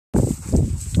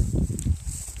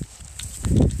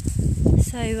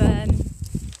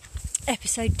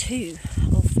Episode 2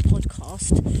 of the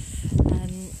podcast.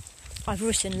 I've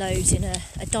written loads in a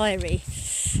diary,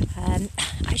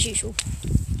 as usual,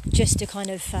 just to kind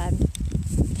of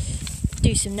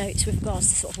do some notes with regards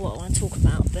to sort of what I want to talk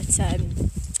about. But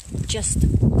just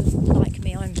like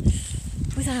me, I'm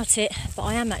without it, but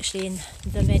I am actually in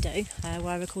the meadow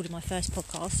where I recorded my first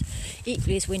podcast.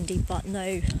 Equally as windy, but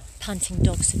no panting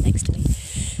dogs sit next to me.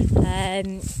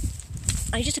 And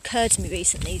it just occurred to me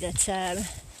recently that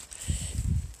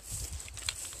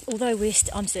although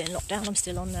I'm still in lockdown, I'm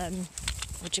still on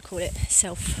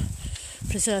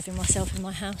self-preserving myself in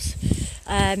my house,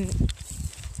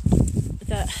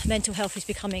 that mental health is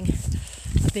becoming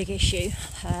a big issue,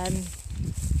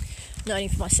 not only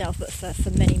for myself but for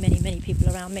many, many, many people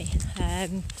around me,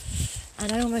 and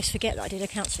I almost forget that I did a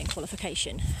counselling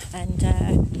qualification, and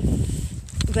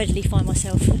readily find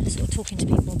myself sort of talking to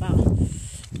people about,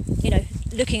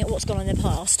 looking at what's gone on in the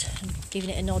past and giving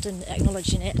it a nod and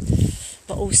acknowledging it,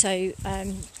 but also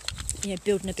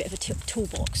building a bit of a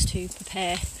toolbox to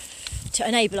prepare, to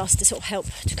enable us to sort of help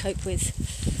to cope with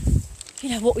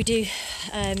what we do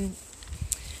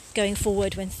going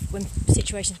forward when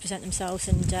situations present themselves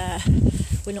and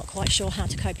we're not quite sure how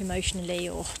to cope emotionally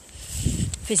or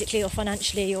physically or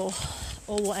financially or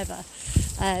whatever.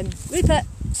 Rupert,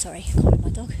 sorry, calling my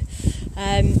dog.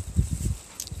 I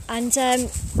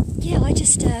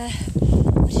just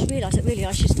realised that really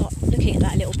I should start looking at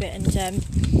that a little bit and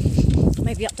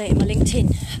maybe updating my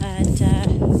LinkedIn and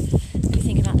maybe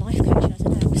thinking about life coaching. I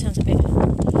don't know, it sounds a bit,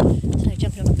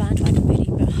 jumping on a bandwagon really,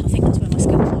 but I think that's where my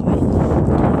skills lie.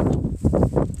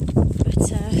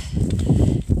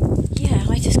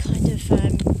 I just kind of,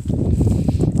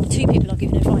 two people I've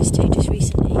given advice to just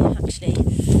recently, actually,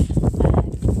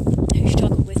 who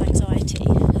struggle with anxiety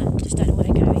and just don't know where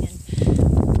they're going, and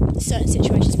certain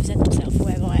situations present themselves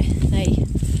whereby they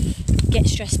get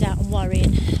stressed out and worry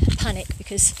and panic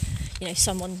because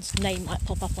someone's name might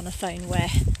pop up on a phone where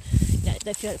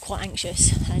they feel quite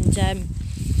anxious, and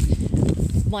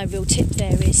my real tip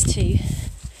there is to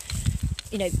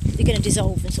they're going to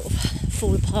dissolve and sort of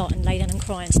fall apart and lay down and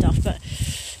cry and stuff, but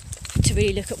to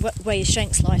really look at where your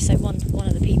strengths lie. So one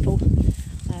of the people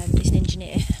is an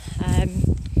engineer,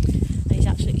 and he's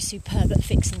absolutely superb at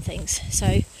fixing things, so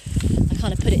I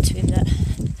kind of put it to him that,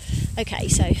 okay,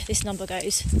 so this number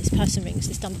goes, this person rings,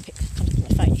 this number comes up on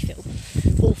the phone, you feel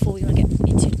awful, you want to get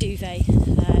into a duvet,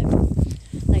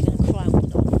 lay down and cry and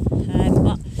whatnot,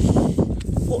 but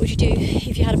what would you do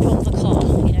if you had a problem with a car?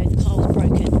 The car was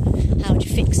broken, how would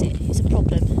you fix it? It's a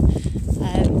problem,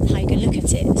 how are you going to look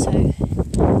at it? So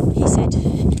he said,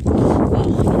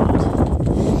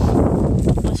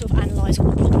 I'd sort of analyse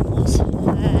what the problem was,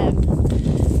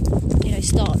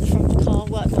 start at the front of the car,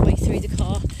 work my way through the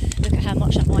car, look at how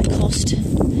much that might cost,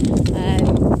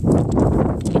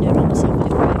 run myself a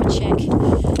little bit of a check,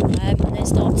 and then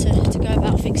start to go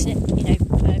about fixing it,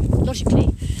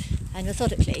 logically and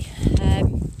methodically,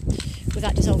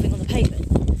 without dissolving on the pavement.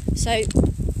 So,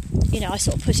 I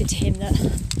sort of put it to him that,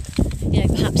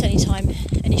 perhaps any time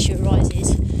an issue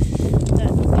arises,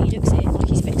 that he looks at it like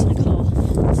he's fixing a car,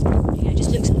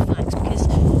 just looks at the facts, because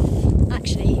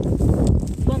actually,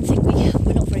 one thing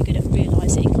we're not very good at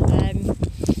realising, I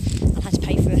had to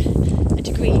pay for a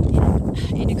degree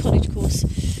in a college course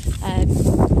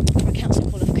for a counselling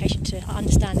qualification to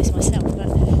understand this myself, but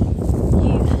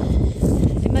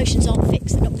emotions aren't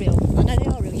fixed, they're not real. I know they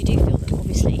are real, you do feel them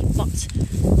obviously, but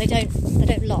they don't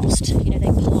last, they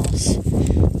pass,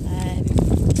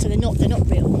 so they're not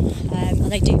real,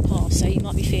 and they do pass. So you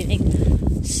might be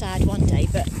feeling sad one day,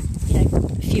 but a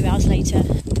few hours later,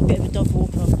 a bit of a dog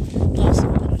walk or glass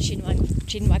of wine or chin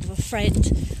wag of a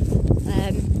friend,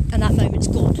 and that moment's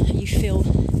gone and you feel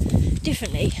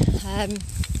differently,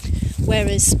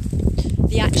 whereas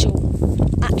the actual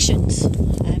actions,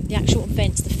 the actual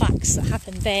events, the facts that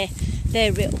happen, they're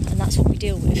real, and that's what we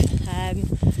deal with.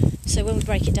 So when we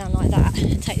break it down like that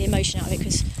and take the emotion out of it,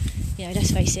 because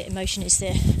let's face it, emotion is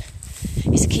the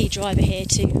key driver here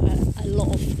to a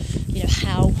lot of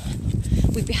how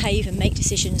we behave and make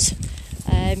decisions,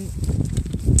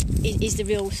 is the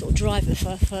real sort of driver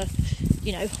for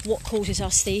what causes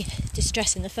us the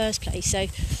distress in the first place. So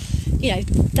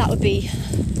that would be,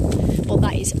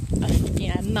 that is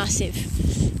a massive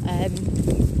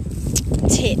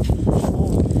tip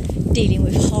for dealing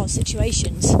with hard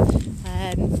situations,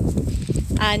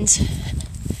 and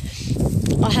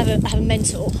I have a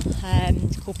mentor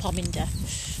called Parminder.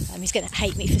 He's going to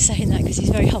hate me for saying that because he's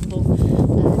very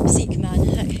humble, Sikh man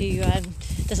who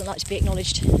doesn't like to be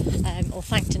acknowledged or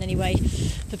thanked in any way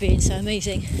for being so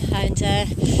amazing. And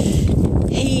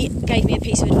he gave me a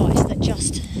piece of advice that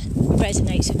just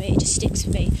resonates with me, it just sticks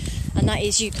with me, and that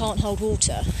is, you can't hold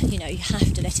water, you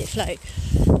have to let it flow.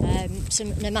 So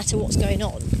no matter what's going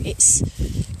on, it's,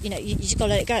 you just got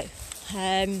to let it go.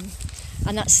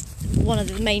 And that's one of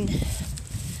the main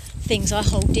things I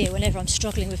hold dear whenever I'm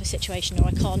struggling with a situation, or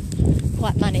I can't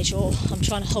quite manage, or I'm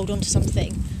trying to hold on to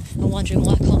something and wondering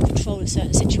why I can't control a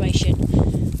certain situation.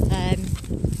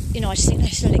 I just think,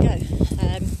 let's let it go,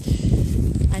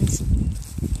 and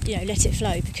let it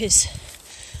flow, because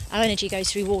our energy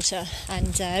goes through water,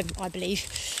 and I believe,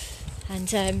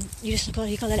 and you got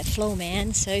to let it flow,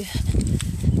 man. So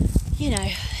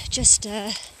just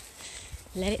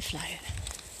let it flow.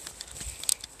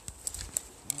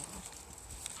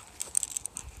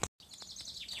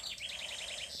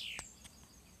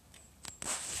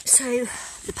 So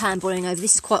the pan boiling over,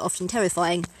 this is quite often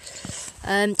terrifying.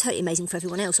 Totally amazing for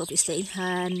everyone else, obviously,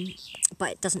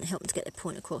 but it doesn't help them to get their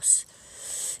point across.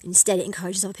 Instead, it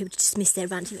encourages other people to dismiss their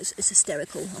ranting as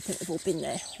hysterical. I think we've all been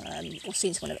there, or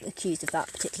seen someone accused of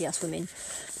that, particularly us women.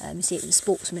 You see it with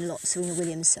sportswomen a lot. Serena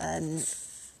Williams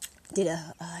did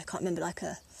I can't remember, like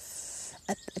a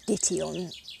ditty on,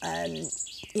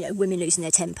 women losing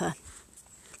their temper.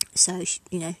 So,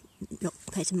 not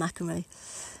compared to McEnroe.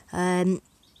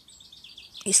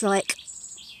 It's like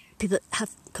people that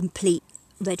have complete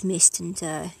red mist and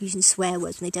using swear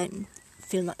words when they don't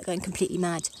feel like they're going completely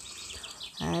mad.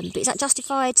 But is that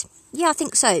justified? Yeah, I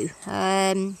think so.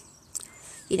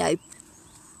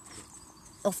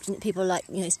 Often people are like,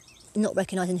 not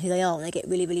recognising who they are and they get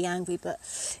really, really angry, but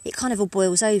it kind of all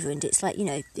boils over, and it's like,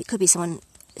 it could be someone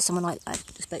I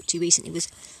spoke to recently was,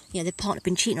 their partner had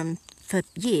been cheating on for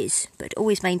years, but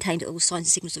always maintained that all signs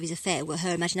and signals of his affair were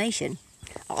her imagination.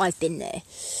 I've been there.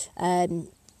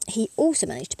 He also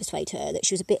managed to persuade her that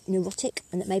she was a bit neurotic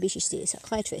and that maybe she should see a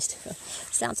psychiatrist.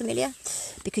 Sounds familiar?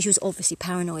 Because she was obviously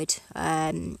paranoid.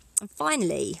 And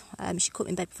finally, she caught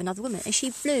him in bed with another woman, and she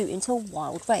flew into a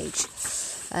wild rage.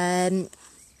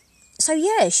 So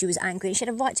yeah, she was angry and she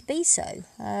had a right to be so.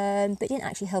 But it didn't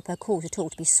actually help her cause at all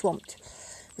to be swamped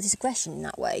with his aggression in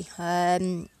that way.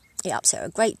 It upset her a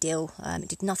great deal. It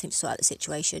did nothing to sort out the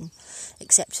situation,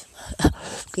 except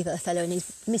give her fellow and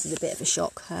his missus a bit of a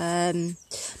shock.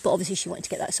 But obviously she wanted to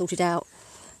get that sorted out.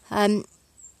 So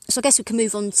I guess we can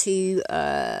move on to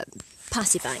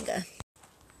passive anger.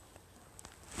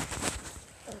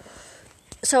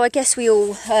 So I guess we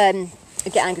all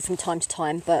get angry from time to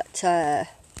time, but,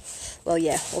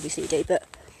 obviously we do, but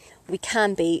we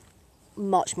can be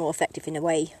much more effective in a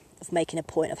way of making a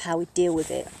point of how we deal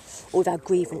with it, or with our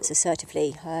grievance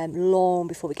assertively, long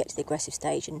before we get to the aggressive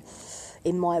stage. And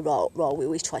in my role, we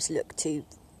always try to look to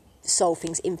solve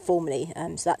things informally.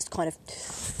 So that's kind of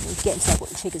getting to know what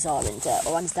the triggers are, and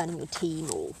or understanding your team,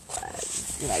 or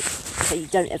so you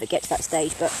don't ever get to that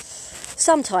stage. But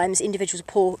sometimes individuals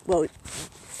are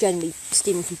generally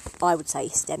stemming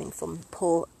from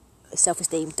poor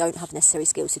self-esteem, don't have necessary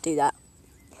skills to do that.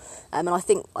 And I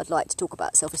think I'd like to talk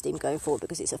about self-esteem going forward,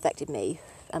 because it's affected me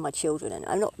and my children,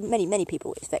 and not many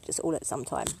people affect us all at some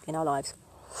time in our lives.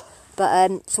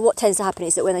 But so what tends to happen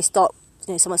is that when they start,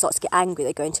 someone starts to get angry,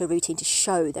 they go into a routine to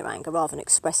show their anger rather than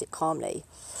express it calmly,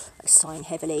 like sighing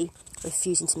heavily,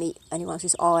 refusing to meet anyone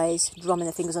else's eyes, drumming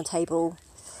their fingers on the table,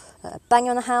 banging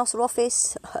on the house or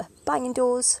office, banging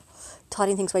doors,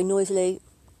 tidying things very noisily.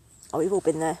 Oh, we've all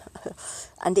been there.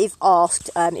 And if asked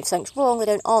if something's wrong, they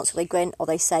don't answer, they grunt, or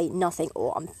they say nothing,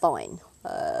 or I'm fine.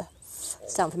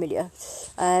 Sound familiar?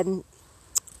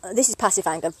 This is passive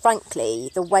anger. Frankly,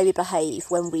 the way we behave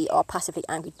when we are passively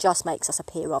angry just makes us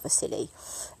appear rather silly,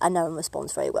 and no one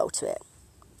responds very well to it.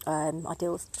 I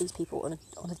deal with these people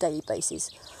on a daily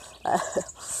basis.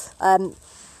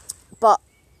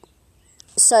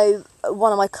 So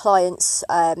one of my clients,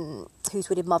 whose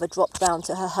widowed mother dropped down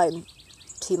to her home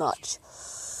too much.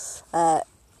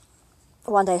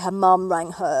 One day her mum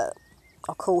rang her.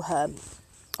 I'll call her.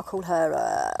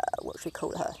 What should we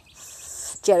call her?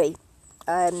 Jerry.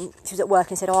 She was at work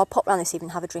and said, I'll pop round this evening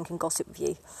and have a drink and gossip with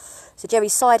you. So Jerry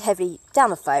sighed heavily down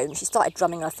the phone. She started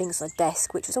drumming her fingers on the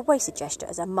desk, which was a wasted gesture,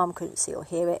 as her mum couldn't see or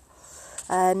hear it.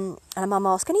 And her mum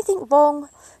asked, anything wrong?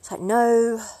 It's like,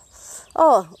 no.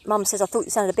 Oh, mum says, I thought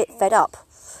you sounded a bit fed up.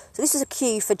 So this was a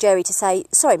cue for Jerry to say,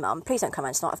 sorry mum, please don't come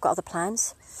round tonight, I've got other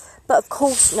plans. But of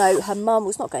course, no, her mum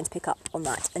was not going to pick up on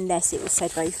that unless it was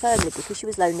said very firmly, because she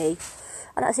was lonely,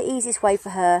 and that's the easiest way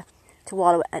for her to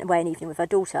while away an evening with her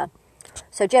daughter.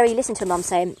 So Jerry listened to her mum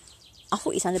saying, I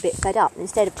thought you sounded a bit fed up. And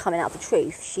instead of coming out with the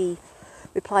truth, she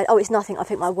replied, oh, it's nothing, I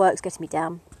think my work's getting me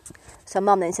down. So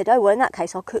mum then said, oh, well, in that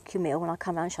case, I'll cook your meal when I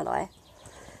come round, shall I?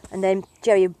 And then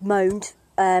Jerry moaned,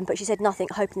 but she said nothing,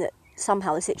 hoping that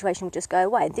somehow the situation would just go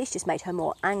away. And this just made her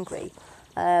more angry.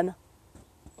 I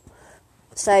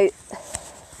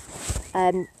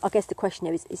guess the question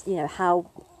is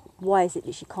why is it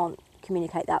that she can't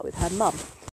communicate that with her mum?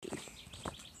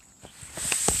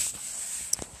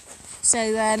 So,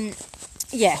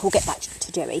 we'll get back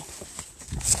to Jerry.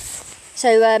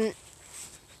 So,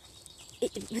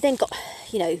 we've then got,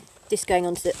 this going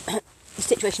on to the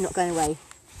situation not going away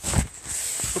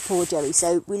for poor Jerry.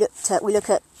 So we look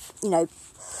at,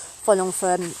 following on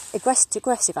from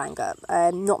aggressive anger,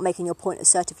 not making your point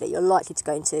assertively. You're likely to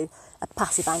go into a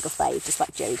passive anger phase, just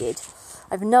like Jerry did.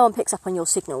 If no one picks up on your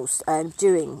signals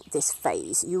during this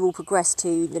phase, you will progress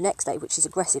to the next stage, which is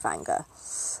aggressive anger.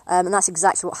 And that's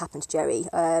exactly what happened to Jerry.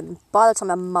 By the time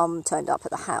her mum turned up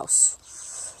at the house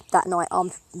that night,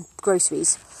 armed with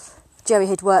groceries, Jerry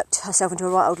had worked herself into a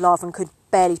right old laugh and could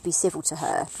barely be civil to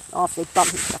her. After they'd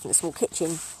bumped into stuff in the small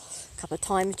kitchen a couple of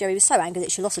times, Jerry was so angry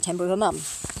that she lost her temper with her mum.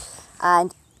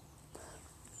 And,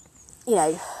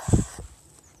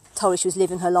 told her she was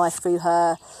living her life through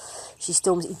her. She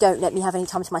storms, "You don't let me have any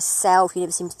time to myself. You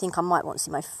never seem to think I might want to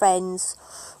see my friends.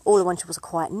 All I wanted was a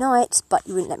quiet night, but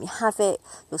you wouldn't let me have it.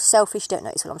 You're selfish, you don't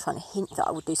notice when I'm trying to hint that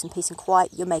I would do some peace and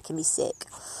quiet. You're making me sick."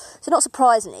 So not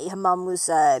surprisingly, her mum was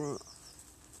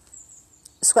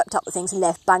swept up with things and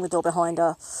left, banged the door behind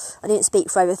her, and didn't speak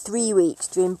for over 3 weeks,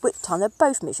 during which time they're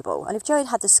both miserable. And if Jerry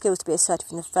had the skills to be assertive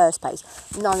in the first place,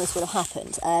 none of this would have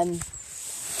happened.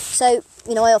 So,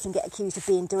 I often get accused of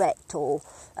being direct, or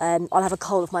I'll have a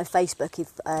cold of my Facebook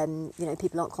if,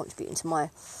 people aren't contributing to my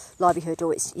livelihood,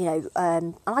 or it's,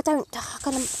 and I don't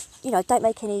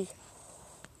make any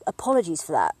apologies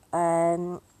for that.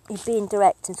 You're being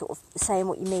direct and sort of saying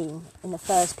what you mean in the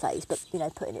first place, but,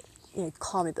 putting it,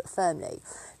 calmly but firmly.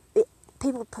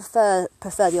 People prefer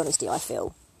the honesty, I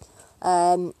feel.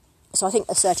 So I think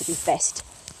assertive is best.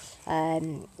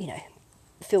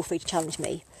 Feel free to challenge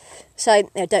me. So,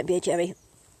 don't be a Jerry.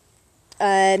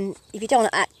 If you don't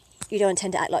want to act, you don't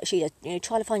intend to act like she does,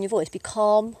 try to find your voice. Be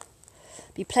calm,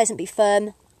 be pleasant, be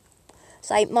firm.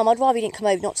 Say, "Mum, I'd rather you didn't come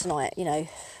over, not tonight.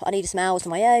 I needed some hours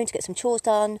on my own to get some chores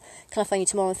done. Can I phone you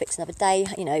tomorrow and fix another day?"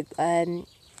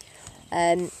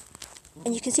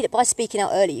 And you can see that by speaking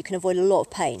out early, you can avoid a lot of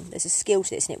pain. There's a skill to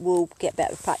this, and it will get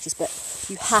better with practice, but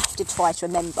you have to try to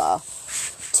remember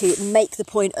to make the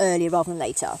point earlier rather than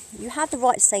later. You have the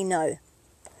right to say no.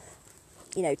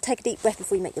 Take a deep breath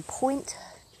before you make your point.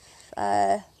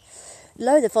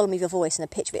 Lower the volume of your voice and the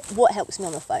pitch of it. What helps me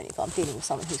on the phone if I'm dealing with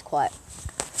someone who's quite,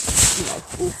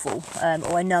 awful,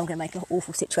 or I know I'm going to make an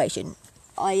awful situation,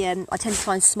 I tend to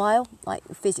try and smile, like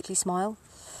physically smile.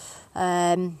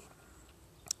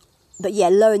 But yeah,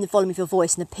 lowering the volume of your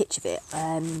voice and the pitch of it.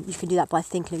 You can do that by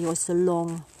thinking of your voice as a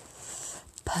long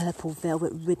purple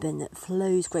velvet ribbon that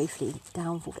flows gracefully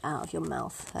downward out of your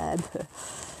mouth.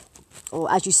 Or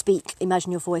as you speak,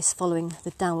 imagine your voice following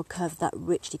the downward curve of that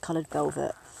richly coloured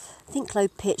velvet. Think low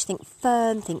pitch, think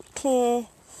firm, think clear,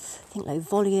 think low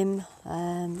volume.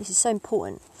 This is so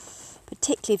important,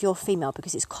 particularly if you're female,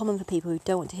 because it's common for people who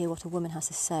don't want to hear what a woman has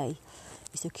to say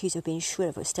is to accuse her of being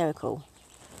shrill or hysterical.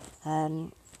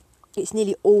 It's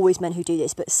nearly always men who do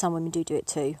this, but some women do it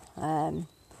too. So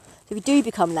if you do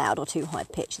become loud or too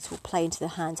high-pitched, this will play into the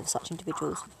hands of such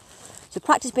individuals. So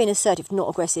practice being assertive, not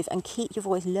aggressive, and keep your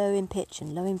voice low in pitch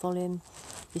and low in volume.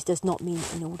 This does not mean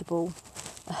inaudible.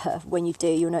 When you do,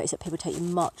 you'll notice that people take you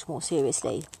much more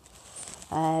seriously.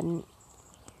 You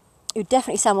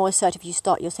definitely sound more assertive if you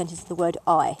start your sentence with the word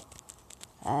I.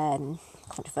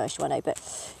 Controversial, I know, but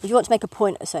if you want to make a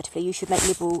point assertively, you should make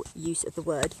liberal use of the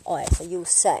word I. So you'll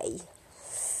say,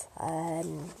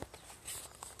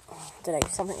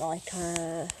 something like,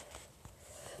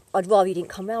 "I'd rather you didn't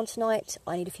come round tonight.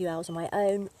 I need a few hours on my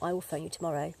own. I will phone you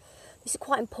tomorrow." This is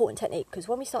quite an important technique, because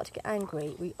when we start to get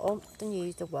angry, we often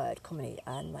use the word commonly,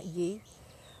 like you,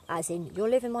 as in, "You're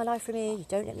living my life for me. You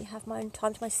don't let me have my own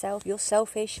time to myself. You're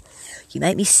selfish. You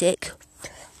make me sick."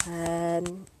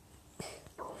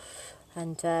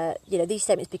 These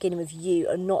statements beginning with "you"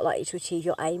 are not likely to achieve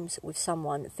your aims with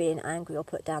someone feeling angry or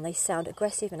put down. They sound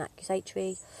aggressive and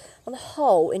accusatory. On the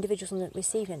whole, individuals on the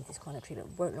receiving end of this kind of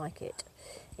treatment won't like it.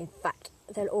 In fact,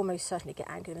 they'll almost certainly get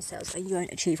angry themselves, and you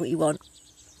won't achieve what you want.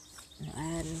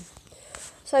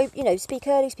 Speak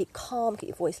early, speak calm, keep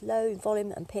your voice low in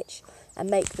volume and pitch, and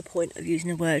make the point of using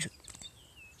the word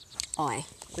I.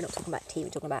 We're not talking about T, we're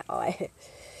talking about I.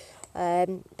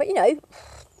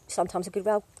 Sometimes a good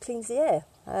row cleans the air.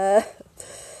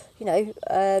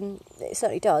 It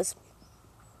certainly does.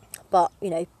 But,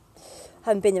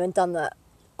 having been there and done that,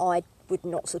 I would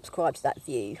not subscribe to that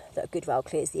view that a good row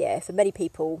clears the air. For many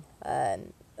people,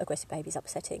 aggressive behaviour is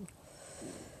upsetting.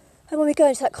 And when we go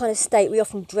into that kind of state, we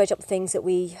often dredge up things that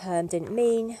we didn't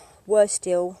mean. Worse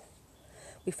still,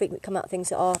 we frequently come out with things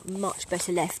that are much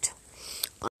better left.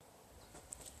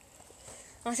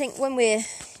 I think when we're,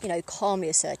 calmly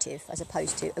assertive as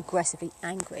opposed to aggressively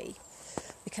angry,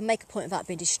 we can make a point without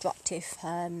being destructive,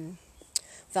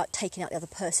 without taking out the other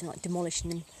person, like demolishing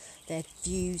them, their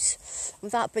views,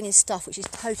 without bringing stuff which is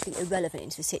totally irrelevant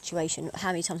into the situation.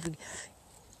 How many times we,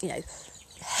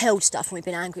 held stuff when we've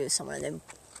been angry with someone, and then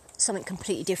something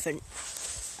completely different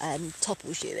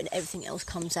topples you and everything else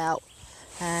comes out.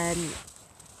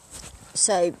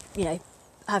 So,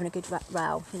 having a good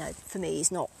row, for me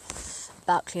is not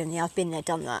about clearing the air. I've been there,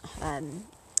 done that, and,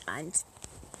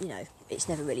 it's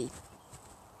never really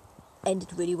ended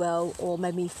really well or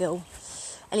made me feel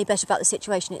any better about the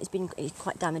situation. It's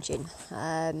quite damaging.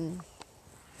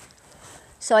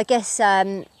 So I guess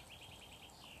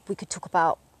we could talk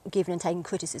about giving and taking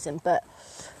criticism, but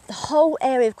the whole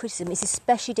area of criticism is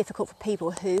especially difficult for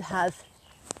people who have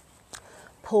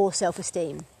poor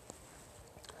self-esteem.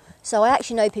 So I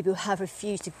actually know people who have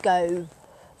refused to go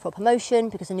for a promotion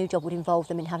because a new job would involve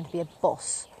them in having to be a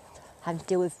boss, having to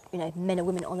deal with men and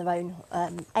women on their own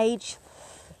age,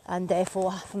 and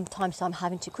therefore from time to time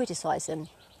having to criticise them.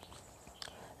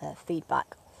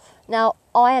 Feedback. Now,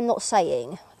 I am not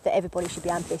saying that everybody should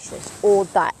be ambitious or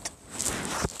that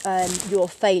you're a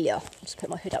failure. I'll just put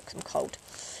my hood up because I'm cold.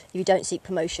 If you don't seek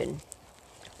promotion.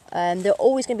 There are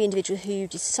always going to be individuals who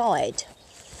decide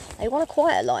they want a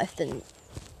quieter life than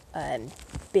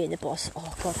being the boss.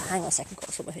 Oh God, hang on a second, I've got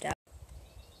to sort my hood out.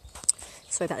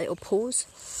 Sorry about that little pause.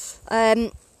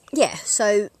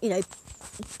 So,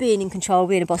 being in control,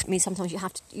 being a boss means sometimes you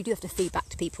do have to feed back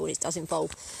to people, and it does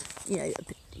involve,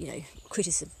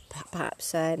 criticism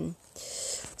perhaps.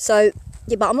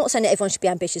 But I'm not saying that everyone should be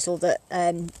ambitious or that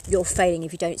you're failing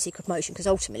if you don't seek a promotion, because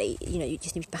ultimately, you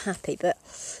just need to be happy. But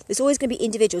there's always going to be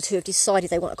individuals who have decided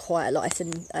they want a quieter life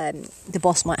than the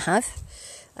boss might have,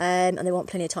 and they want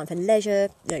plenty of time for leisure,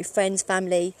 friends,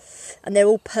 family, and they're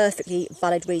all perfectly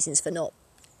valid reasons for not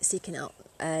seeking out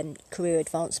career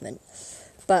advancement.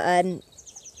 But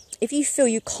if you feel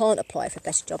you can't apply for a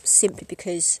better job simply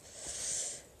because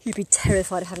you'd be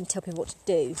terrified of having to tell people what to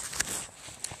do,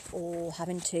 or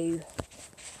having to,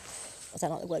 I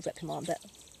don't like the word reprimand, but,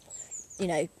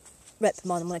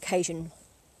 reprimand on one occasion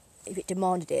if it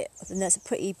demanded it, then that's a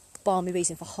pretty balmy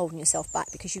reason for holding yourself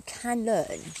back, because you can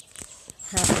learn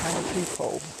how to handle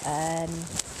people, and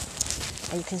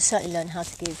you can certainly learn how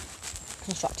to give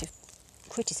constructive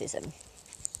criticism.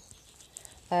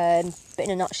 But in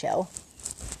a nutshell,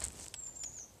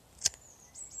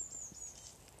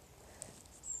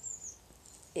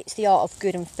 it's the art of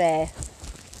good and fair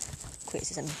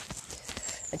criticism,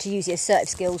 and to use the assertive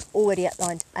skills already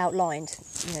outlined,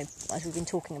 as we've been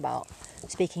talking about,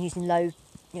 speaking using low,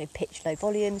 pitch, low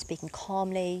volume, speaking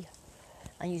calmly,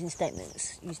 and using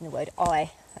statements, using the word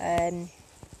I. I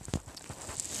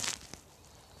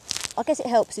guess it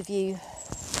helps if you,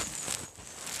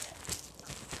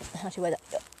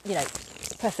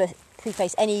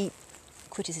 preface any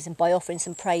criticism by offering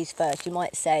some praise first. You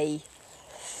might say,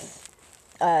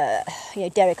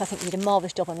 Derek, I think you did a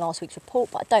marvellous job on last week's report,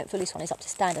 but I don't feel this one is up to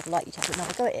standard. I'd like you to have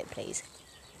another go at it, please.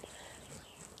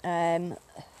 And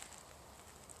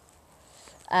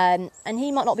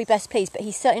he might not be best pleased, but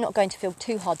he's certainly not going to feel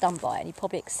too hard done by, and he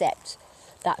probably accept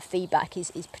that feedback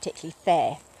is particularly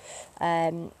fair.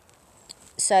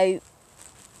 So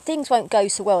things won't go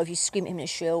so well if you scream at him in a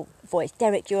shrill voice.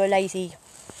 Derek, you're a lazy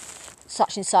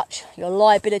such and such. You're a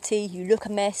liability. You look a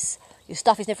mess. Your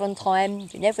stuff is never on time.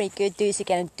 You're never any good. Do this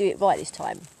again and do it right this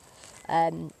time.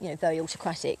 Very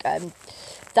autocratic.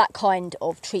 That kind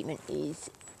of treatment is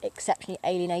exceptionally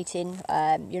alienating.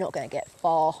 You're not going to get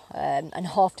far. And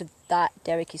after that,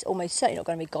 Derek is almost certainly not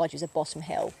going to regard you as a boss from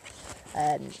hell.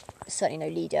 Certainly no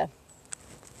leader.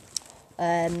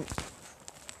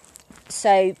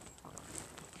 So,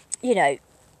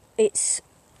 it's...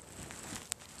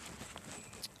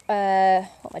 what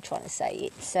am I trying to say?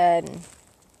 It's...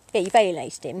 you've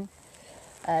alienated him.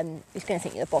 He's going to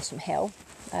think you're the boss from hell.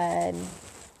 And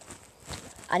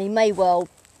he may well,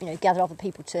 gather other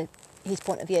people to his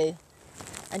point of view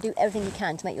and do everything he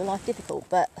can to make your life difficult.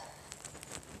 But,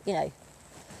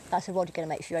 that's a rod you're going to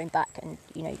make for your own back, and,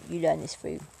 you learn this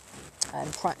through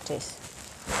practice.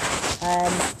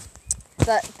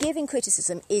 But giving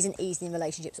criticism isn't easy in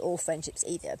relationships or friendships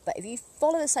either. But if you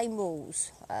follow the same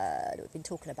rules that we've been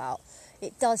talking about,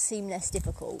 it does seem less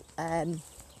difficult.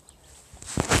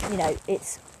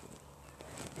 It's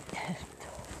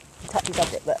touchy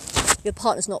subject, but your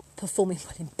partner's not performing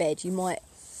well in bed, you might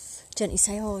gently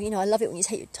say, I love it when you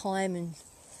take your time and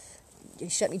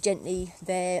struck me gently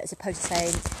there, as opposed to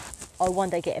saying, I one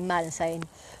day getting mad and saying,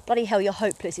 bloody hell, you're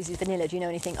hopeless, this is vanilla, do you know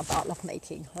anything about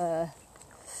lovemaking?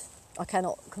 I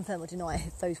cannot confirm or deny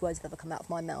if those words have ever come out of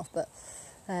my mouth, but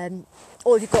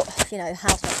or if you've got, a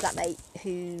housemate, flatmate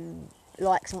who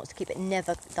likes and wants to keep it,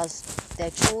 never does their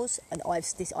chores, and I've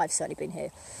certainly been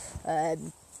here.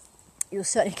 You'll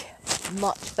certainly get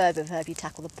much further if you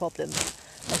tackle the problem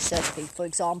assertively. For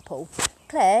example,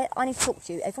 Claire, I need to talk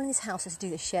to you. Everyone in this house has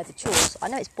to share the chores. I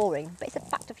know it's boring, but it's a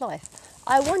fact of life.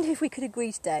 I wonder if we could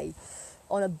agree today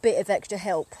on a bit of extra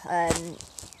help.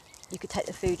 You could take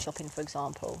the food shopping, for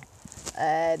example.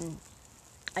 And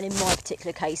in my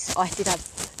particular case, I did have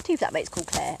 2 flatmates called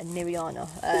Claire and Miriana.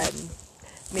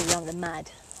 Miriana the mad,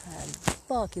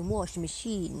 fucking washing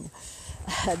machine.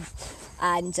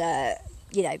 And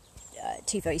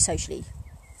 2 very socially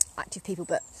active people,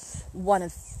 but one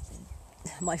of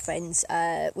my friends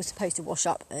was supposed to wash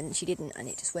up and she didn't, and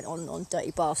it just went on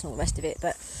dirty baths and all the rest of it,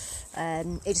 but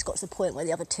it just got to the point where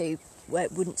the other 2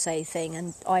 wouldn't say a thing,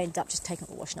 and I ended up just taking up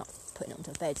the washing up, putting it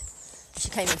onto her bed. She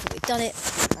came in and thought we'd done it,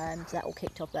 so that all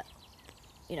kicked off, but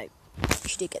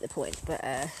she did get the point, but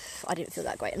I didn't feel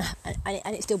that great,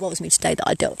 and it still bothers me today that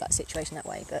I dealt with that situation that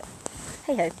way, but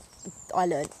hey ho, I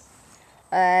learned.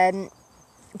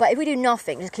 But if we do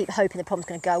nothing, just keep hoping the problem's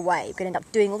going to go away, we're going to end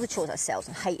up doing all the chores ourselves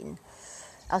and hating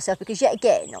ourselves, because yet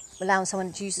again, allowing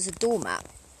someone to use us as a doormat,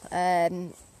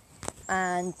 and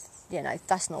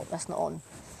that's not on.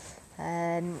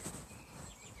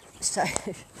 So,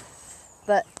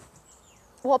 but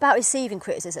what about receiving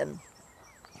criticism?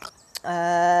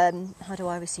 How do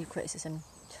I receive criticism?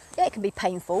 Yeah, it can be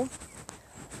painful,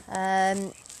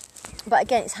 but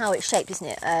again, it's how it's shaped, isn't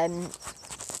it?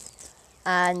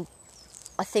 And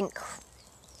I think,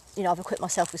 I've equipped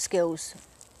myself with skills.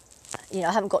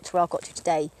 I haven't got to where I've got to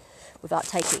today without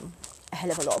taking a hell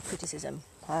of a lot of criticism,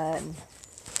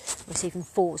 receiving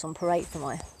falls on parade for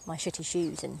my shitty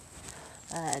shoes, and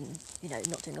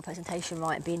not doing a presentation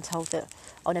right, and being told that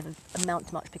I'll never amount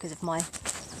to much because of my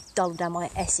dull down my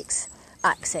Essex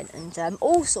accent, and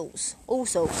all sorts,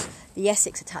 the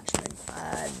Essex attachment,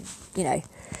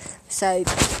 so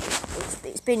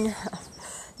it's been.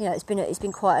 It's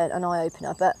been quite an eye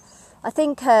opener, but I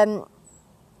think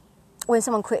when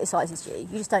someone criticises you,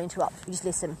 you just don't interrupt. You just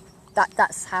listen.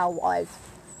 That's how I've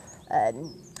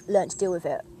learned to deal with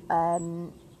it.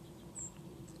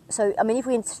 So I mean, if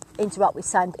we interrupt, we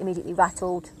sound immediately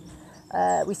rattled.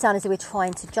 We sound as if we're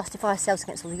trying to justify ourselves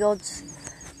against all the odds.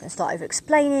 We're going to start over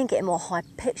explaining, getting more high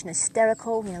pitched and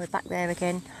hysterical. We're back there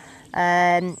again,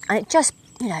 and it just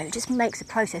makes the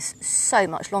process so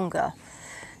much longer.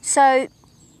 So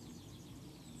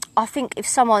I think if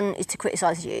someone is to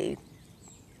criticise you,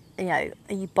 and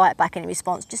you bite back any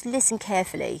response, just listen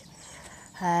carefully.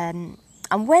 And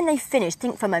when they finish,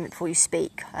 think for a moment before you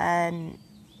speak, and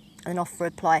then offer a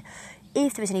reply.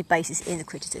 If there is any basis in the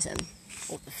criticism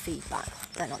or the feedback,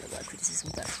 I don't like the word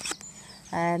criticism, but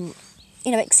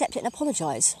accept it and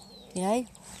apologise.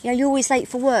 You're always late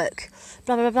for work.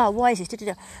 Blah blah blah. Why is this?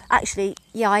 Da-da-da. Actually,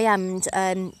 yeah, I am.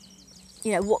 And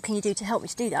what can you do to help me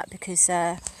to do that? Because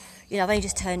I've only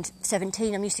just turned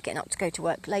 17. I'm used to getting up to go to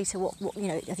work later. What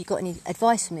have you got any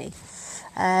advice for me?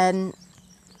 And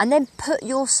then put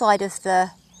your side of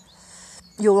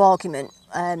your argument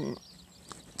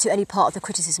to any part of the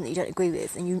criticism that you don't agree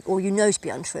with, and to be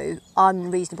untrue,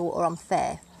 unreasonable, or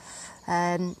unfair.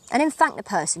 And then thank the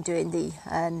person doing the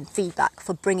feedback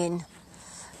for bringing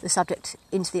the subject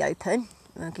into the open.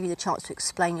 I'll give you the chance to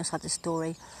explain your side of the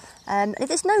story. If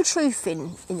there's no truth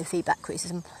in the feedback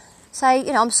criticism, say,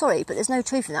 I'm sorry, but there's no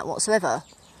truth in that whatsoever.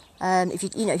 If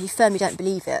you firmly don't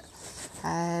believe it.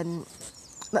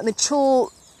 But mature,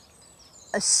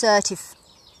 assertive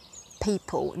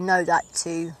people know that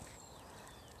to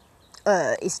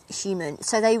is human,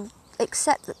 so they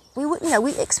accept that we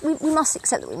must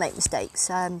accept that we make mistakes.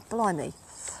 Blimey,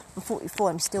 I'm 44,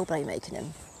 I'm still bloody making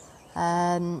them.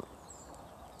 And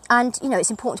it's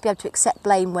important to be able to accept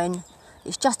blame when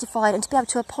it's justified, and to be able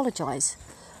to apologise,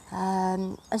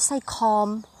 and stay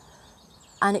calm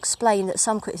and explain that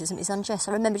some criticism is unjust.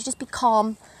 So remember to just be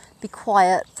calm, be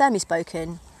quiet, firmly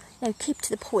spoken, keep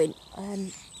to the point,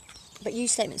 but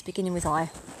use statements beginning with I,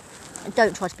 and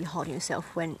don't try to be hard on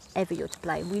yourself whenever you're to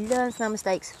blame. We learn from our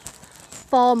mistakes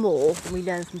far more than we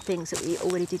learn from things that we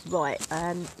already did right.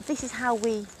 This is how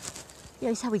we,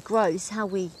 this is how we grow. This is how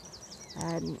we,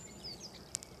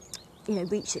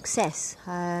 reach success.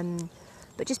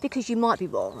 But just because you might be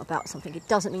wrong about something, it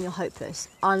doesn't mean you're hopeless,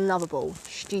 unlovable,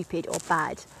 stupid, or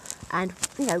bad. And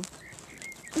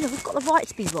we've got the right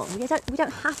to be wrong. We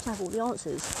don't have to have all the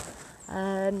answers.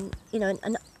 And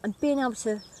being able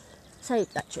to say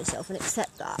that to yourself and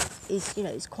accept that is,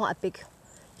 it's quite a big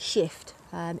shift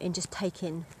in just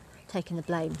taking the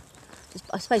blame.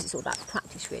 I suppose it's all about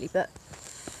practice really, but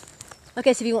I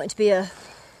guess if you wanted to be a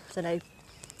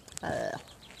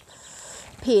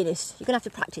pianist, you're going to have to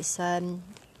practice. If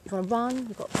you want to run,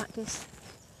 you've got to practice.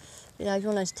 If you want to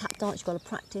learn to tap dance, you've got to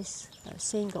practice.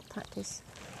 Sing, you've got to practice.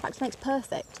 Practice makes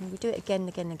perfect, and we do it again and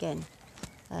again and again.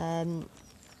 And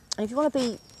if you want to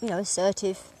be,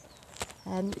 assertive,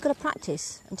 you've got to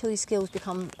practice until these skills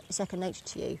become second nature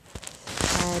to you.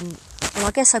 And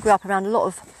I guess I grew up around a lot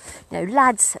of,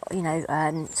 lads, sort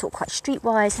of quite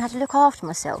streetwise, and had to look after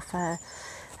myself.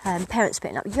 Parents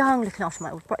splitting up young, looking after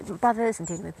my brothers and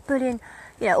dealing with bullying.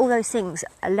 All those things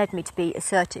led me to be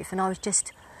assertive, and I was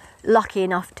just lucky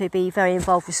enough to be very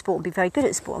involved with sport and be very good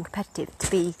at sport and competitive,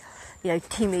 to be,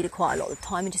 team leader quite a lot of the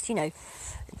time, and just,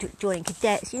 joining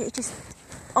cadets.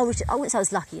 I wouldn't say I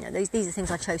was lucky, these are things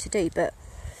I chose to do, but,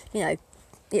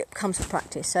 it comes with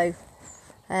practice. So,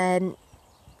 we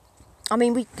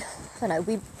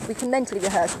can mentally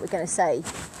rehearse what we're going to say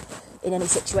in any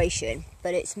situation,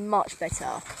 but it's much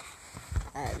better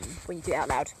when you do it out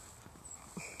loud.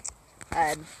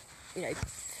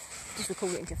 Just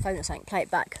record it into your phone or something, play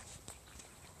it back.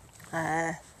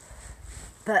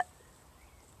 But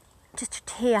just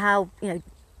to hear how,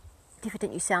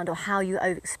 diffident you sound or how you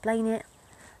over-explain it,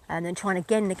 and then trying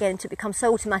again and again until it becomes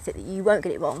so automatic that you won't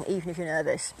get it wrong, even if you're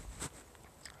nervous.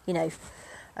 It's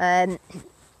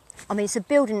a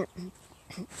building...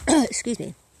 excuse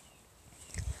me.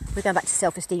 We're going back to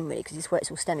self-esteem really, because it's where it's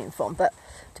all stemming from. But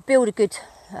to build a good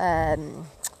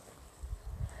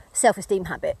self-esteem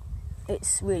habit,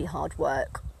 it's really hard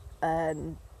work.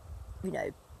 I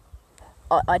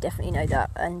definitely know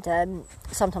that. And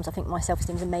sometimes I think my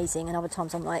self-esteem is amazing, and other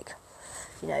times I'm like,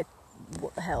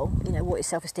 what the hell? What is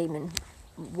self-esteem and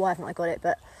why haven't I got it?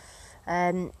 But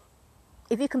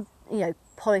if you can,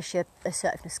 polish your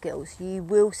assertiveness skills, you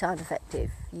will sound effective.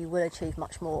 You will achieve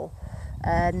much more.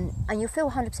 And you'll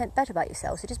feel 100% better about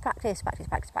yourself. So just practice,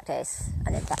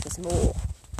 and then practice more.